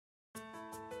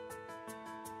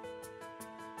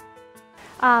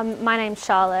My name's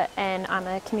Charlotte and I'm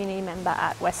a community member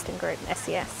at Western Group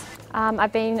SES.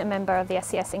 I've been a member of the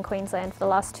SES in Queensland for the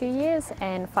last 2 years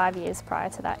and 5 years prior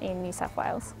to that in New South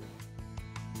Wales.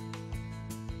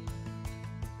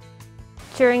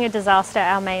 During a disaster,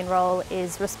 our main role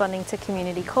is responding to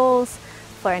community calls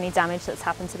for any damage that's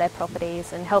happened to their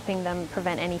properties and helping them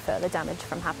prevent any further damage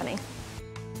from happening.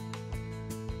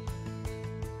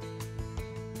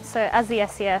 So as the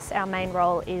SES, our main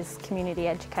role is community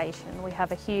education. We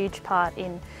have a huge part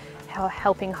in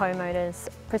helping homeowners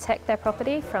protect their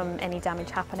property from any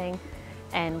damage happening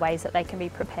and ways that they can be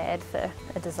prepared for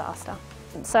a disaster.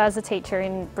 So as a teacher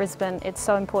in Brisbane, it's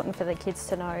so important for the kids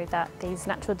to know that these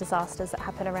natural disasters that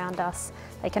happen around us,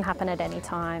 they can happen at any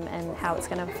time and how it's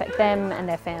going to affect them and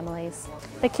their families.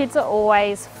 The kids are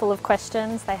always full of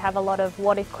questions. They have a lot of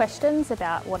what if questions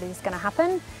about what is going to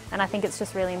happen, and I think it's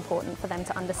just really important for them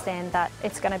to understand that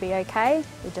it's going to be okay.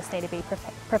 We just need to be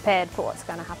prepared for what's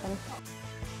going to happen.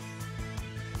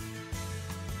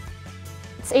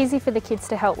 It's easy for the kids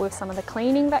to help with some of the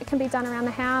cleaning that can be done around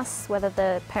the house, whether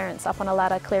the parent's up on a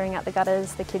ladder clearing out the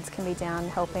gutters, the kids can be down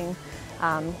helping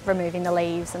removing the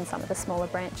leaves and some of the smaller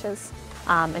branches,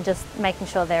 and just making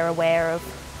sure they're aware of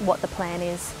what the plan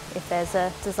is if there's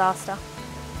a disaster.